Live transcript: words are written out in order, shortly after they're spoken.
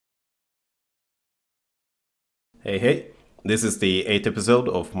Hey, hey. This is the 8th episode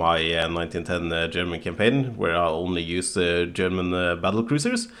of my 1910 German campaign, where I only use German battle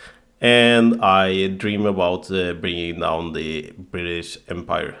cruisers, and I dream about bringing down the British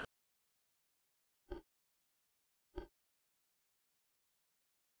Empire.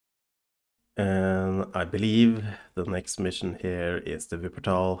 And I believe the next mission here is the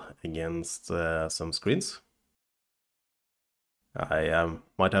Wuppertal against some screens. I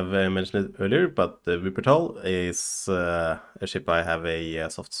might have mentioned it earlier, but the Wuppertal is a ship I have a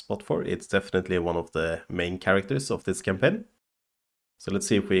soft spot for. It's definitely one of the main characters of this campaign. So let's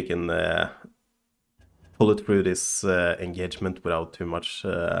see if we can pull it through this engagement without too much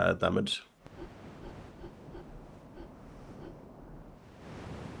damage.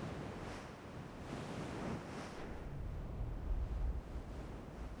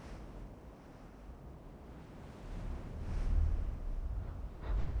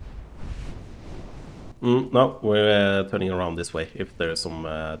 No, we're turning around this way if there's some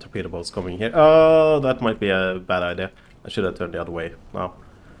torpedo boats coming here. Oh, that might be a bad idea. I should have turned the other way now.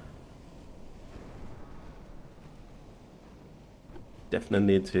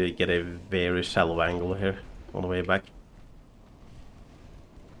 Definitely need to get a very shallow angle here on the way back.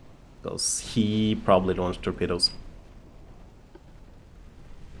 Because he probably launched torpedoes.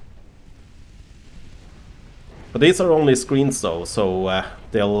 But these are only screens though, so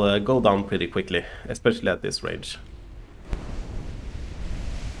they'll go down pretty quickly, especially at this range.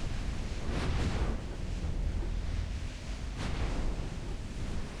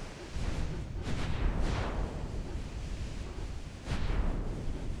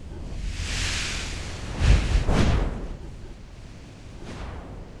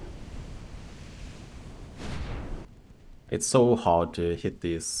 It's so hard to hit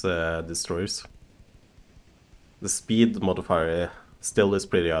these destroyers. The speed modifier still is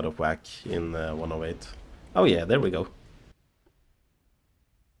pretty out of whack in 108. Oh yeah, there we go.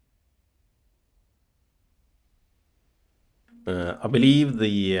 I believe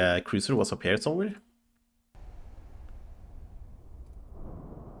the cruiser was up here somewhere.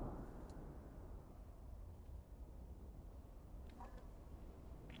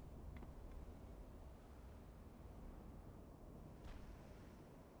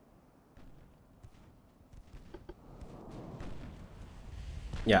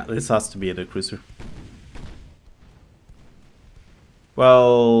 Yeah, this has to be the cruiser.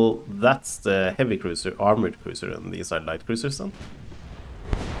 Well, that's the heavy cruiser, armored cruiser, and these are light cruisers then.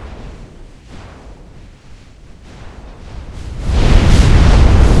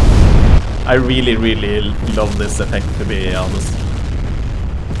 I really love this effect, to be honest.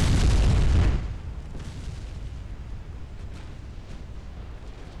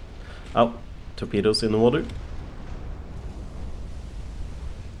 Oh, torpedoes in the water.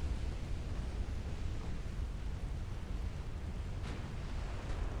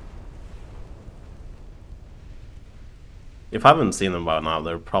 If I haven't seen them by now,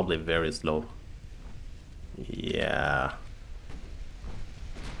 they're probably very slow. Yeah.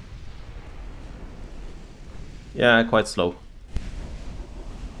 Yeah, quite slow.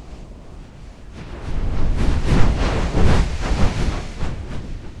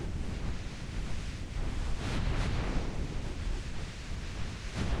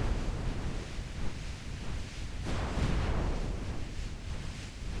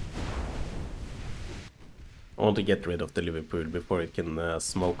 I want to get rid of the Liverpool before it can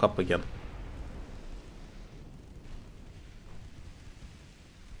smoke up again.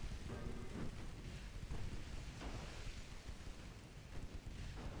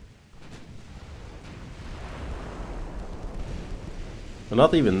 We're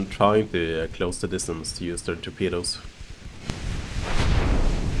not even trying to close the distance to use their torpedoes.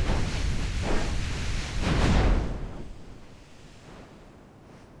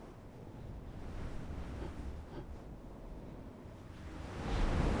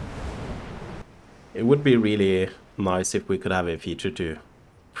 It would be really nice if we could have a feature to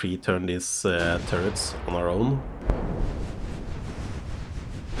pre-turn these turrets on our own.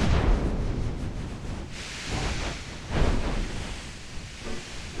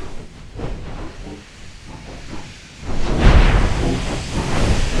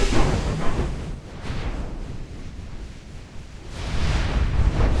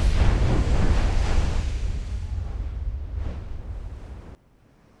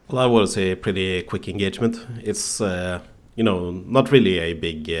 Well, that was a pretty quick engagement. It's, you know, not really a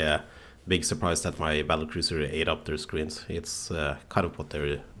big surprise that my battlecruiser ate up their screens. It's kind of what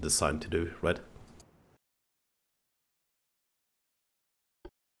they're designed to do, right?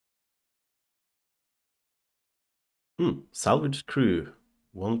 Salvage crew.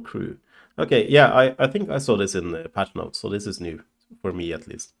 1 crew. Okay, yeah, I think I saw this in the patch notes, so this is new for me at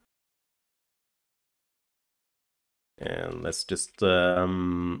least. And let's just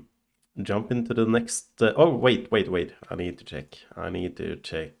jump into the next. Oh, wait. I need to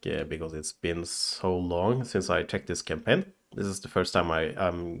check. Because it's been so long since I checked this campaign. This is the first time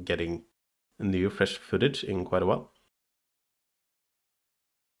I'm getting new fresh footage in quite a while.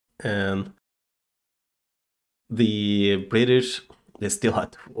 And the British, they still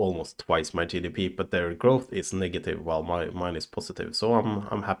had almost twice my GDP, but their growth is negative while mine is positive. So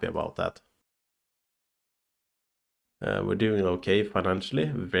I'm happy about that. We're doing okay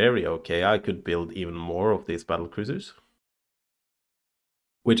financially, very okay. I could build even more of these battle cruisers,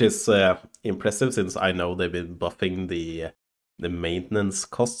 which is impressive since I know they've been buffing the maintenance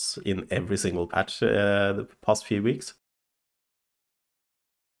costs in every single patch the past few weeks.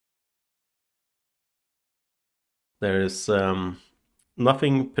 There's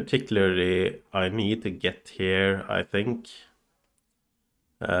nothing particularly I need to get here, I think,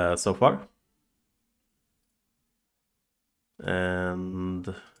 so far.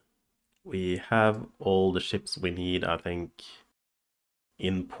 And we have all the ships we need, I think,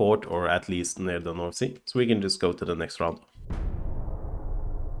 in port or at least near the North Sea. So we can just go to the next round.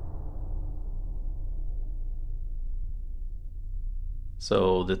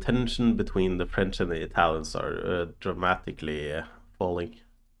 So the tension between the French and the Italians are dramatically falling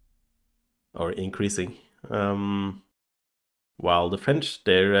or increasing. While the French,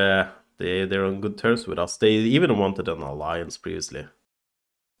 they're on good terms with us. They even wanted an alliance previously.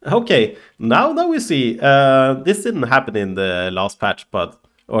 Okay, now we see. This didn't happen in the last patch,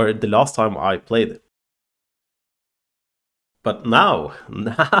 or the last time I played. But now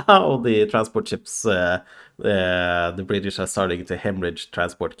the transport ships, the British are starting to hemorrhage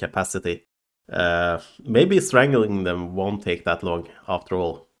transport capacity. Maybe strangling them won't take that long after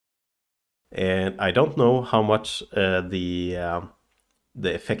all. And I don't know how much the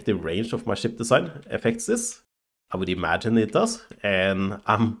effective range of my ship design affects this. I would imagine it does, and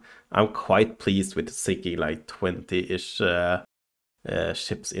I'm quite pleased with sinking like 20-ish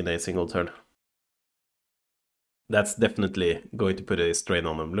ships in a single turn. That's definitely going to put a strain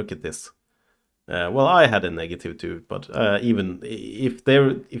on them. Look at this. Well, I had a negative too, but even if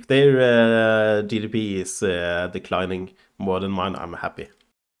their GDP is declining more than mine, I'm happy.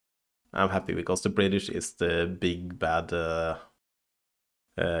 I'm happy because the British is the big bad,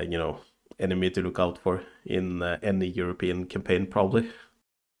 enemy to look out for in any European campaign, probably.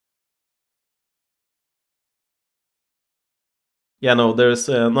 Yeah, no, there's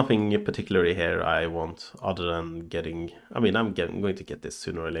nothing particularly here I want other than getting. I mean, I'm going to get this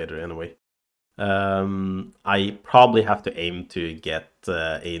sooner or later anyway. I probably have to aim to get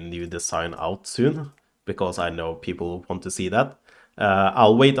a new design out soon because I know people want to see that.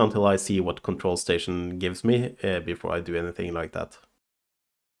 I'll wait until I see what Control Station gives me before I do anything like that.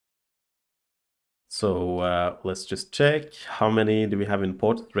 So let's just check. How many do we have in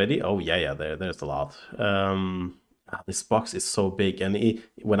port ready? Oh yeah, there's a lot. This box is so big, and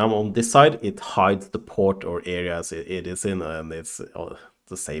when I'm on this side, it hides the port or areas it is in, and it's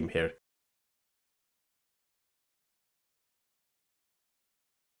the same here.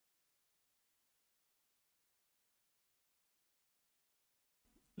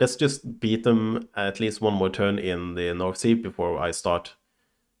 Let's just beat them at least one more turn in the North Sea before I start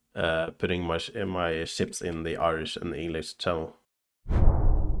putting my ships in the Irish and English channel.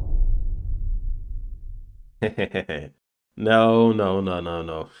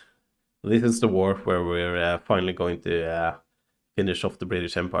 No. This is the war where we're finally going to finish off the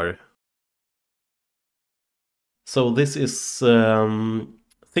British Empire. So this is 6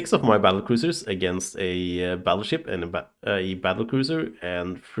 of my battlecruisers against a battleship and a battlecruiser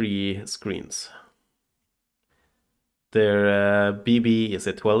and 3 screens. Their BB is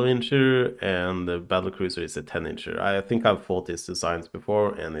a 12-incher and the battlecruiser is a 10-incher. I think I've fought these designs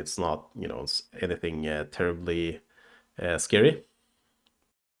before, and it's not, anything terribly scary.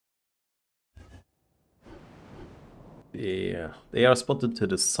 Yeah, they are spotted to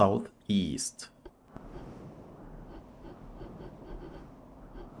the southeast.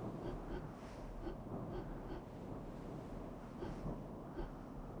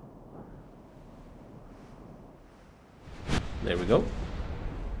 There we go.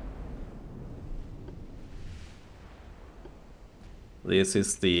 This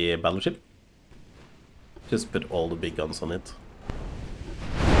is the battleship. Just put all the big guns on it.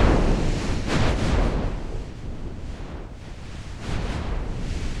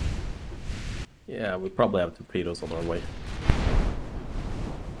 Yeah, we probably have torpedoes on our way.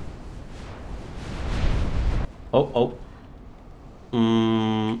 Oh.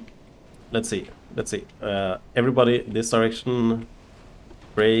 let's see. Everybody, this direction.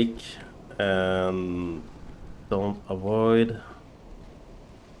 Brake. And don't avoid.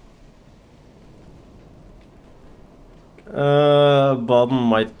 Baden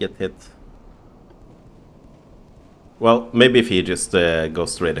might get hit. Well, maybe if he just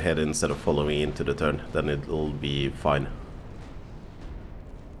goes straight ahead instead of following into the turn, then it'll be fine.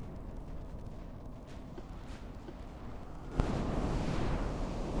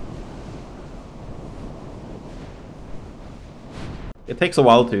 It takes a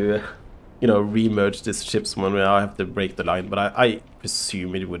while to, you know, re-merge these ships when I have to break the line, but I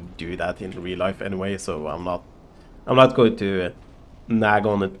presume it would do that in real life anyway, so I'm not going to nag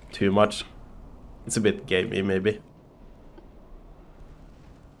on it too much. It's a bit gamey, maybe.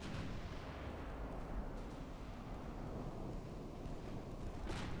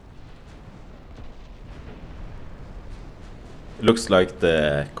 It looks like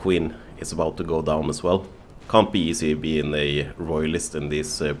the Queen is about to go down as well. Can't be easy being a royalist in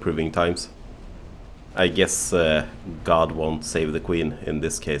these proving times. I guess God won't save the Queen in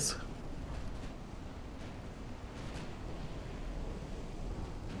this case.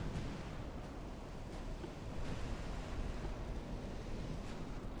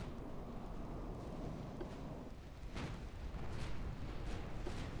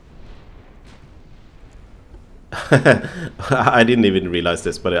 I didn't even realize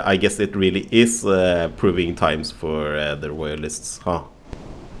this, but I guess it really is proving times for the royalists, huh?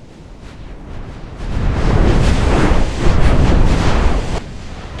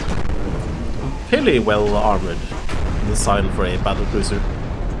 Fairly well armored, designed for a battlecruiser.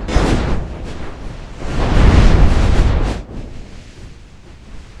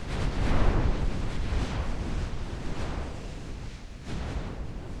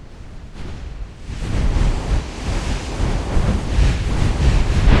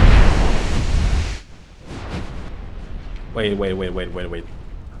 Wait.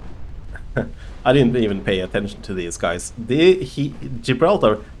 I didn't even pay attention to these guys.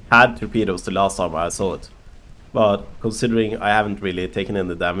 Gibraltar had torpedoes the last time I saw it. But considering I haven't really taken in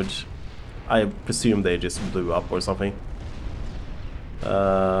the damage, I presume they just blew up or something.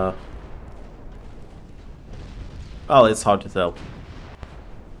 Well, it's hard to tell.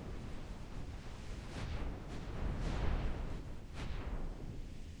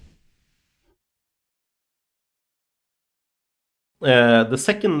 The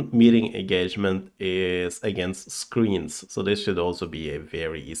second meeting engagement is against screens, so this should also be a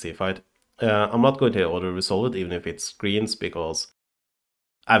very easy fight. I'm not going to auto-resolve it, even if it's screens, because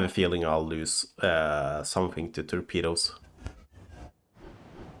I have a feeling I'll lose something to torpedoes.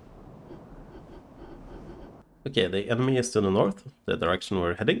 Okay, the enemy is to the north, the direction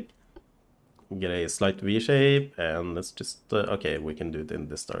we're heading. Get a slight V-shape, and let's just... okay, we can do it in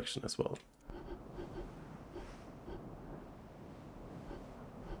this direction as well.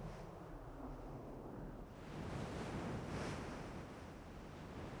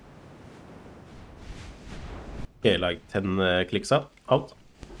 Okay, like 10 clicks out.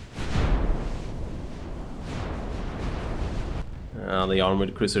 The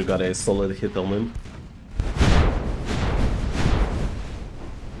armored cruiser got a solid hit on him.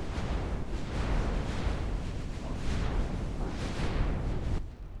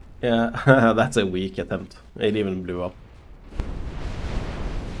 Yeah, that's a weak attempt. It even blew up.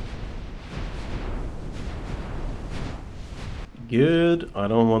 Good. I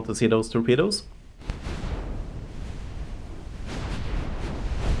don't want to see those torpedoes.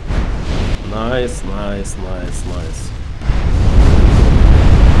 Nice.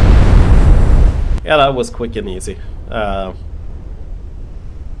 Yeah, that was quick and easy.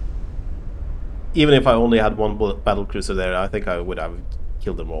 Even if I only had one battlecruiser there, I think I would have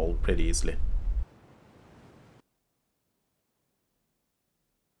killed them all pretty easily.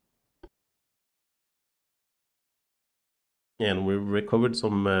 And we recovered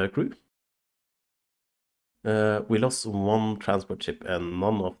some crew. We lost one transport ship and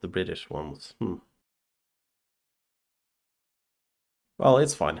none of the British ones. Well,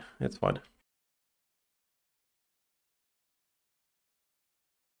 it's fine.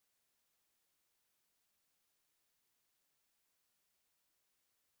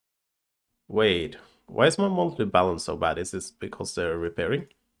 Wait, why is my monthly balance so bad? Is this because they're repairing?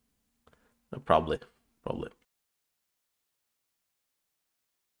 Probably.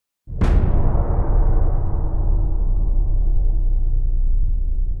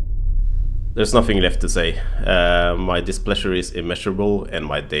 There's nothing left to say. My displeasure is immeasurable and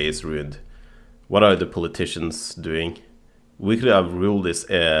my day is ruined. What are the politicians doing? We could have ruled this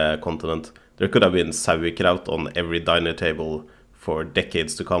continent. There could have been sauerkraut on every diner table for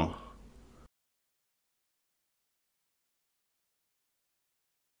decades to come.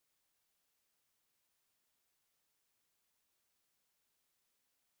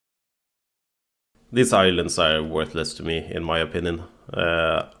 These islands are worthless to me, in my opinion.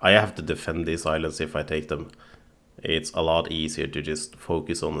 I have to defend these islands if I take them. It's a lot easier to just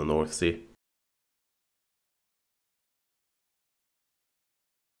focus on the North Sea.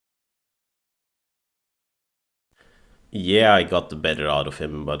 Yeah, I got the better out of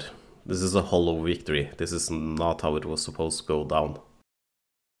him, but this is a hollow victory. This is not how it was supposed to go down.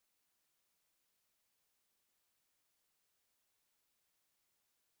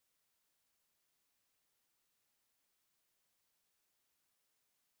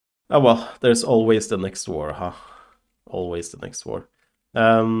 Oh well, there's always the next war, huh? Always the next war.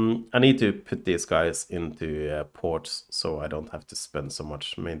 I need to put these guys into ports so I don't have to spend so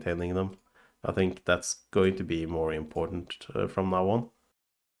much maintaining them. I think that's going to be more important from now on.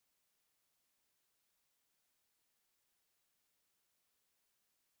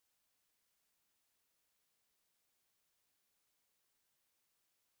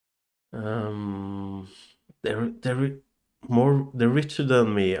 Um, they're they're richer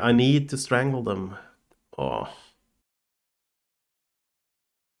than me. I need to strangle them. Oh.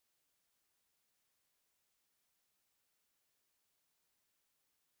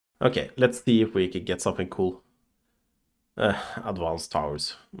 Okay, let's see if we can get something cool. Advanced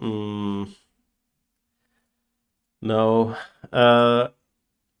towers. No.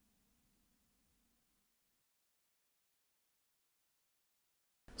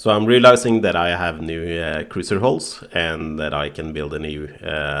 So I'm realizing that I have new cruiser hulls and that I can build a new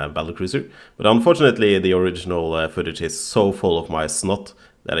battle cruiser. But unfortunately, the original footage is so full of my snot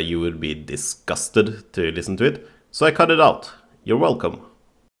that you would be disgusted to listen to it. So I cut it out. You're welcome.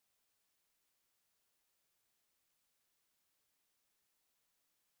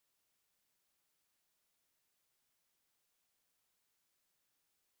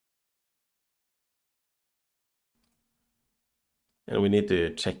 And we need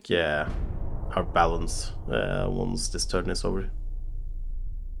to check our balance once this turn is over.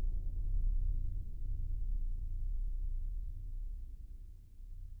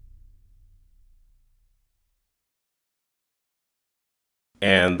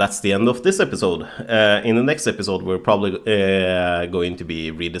 And that's the end of this episode. In the next episode, we're probably going to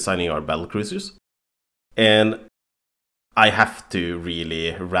be redesigning our battle cruisers. And I have to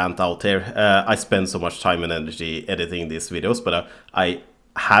really rant out here. I spend so much time and energy editing these videos, but I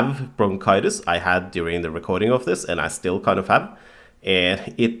have bronchitis. I had during the recording of this, and I still kind of have.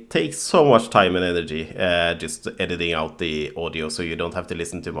 And it takes so much time and energy just editing out the audio so you don't have to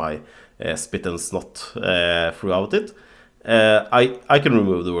listen to my spit and snot throughout it. I can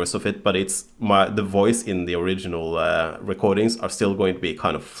remove the worst of it, but it's the voice in the original recordings are still going to be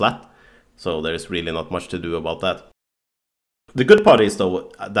kind of flat, so there's really not much to do about that. The good part is though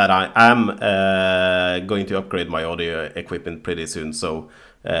that I am going to upgrade my audio equipment pretty soon, so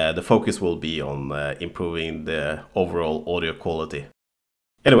the focus will be on improving the overall audio quality.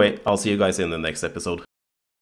 Anyway, I'll see you guys in the next episode.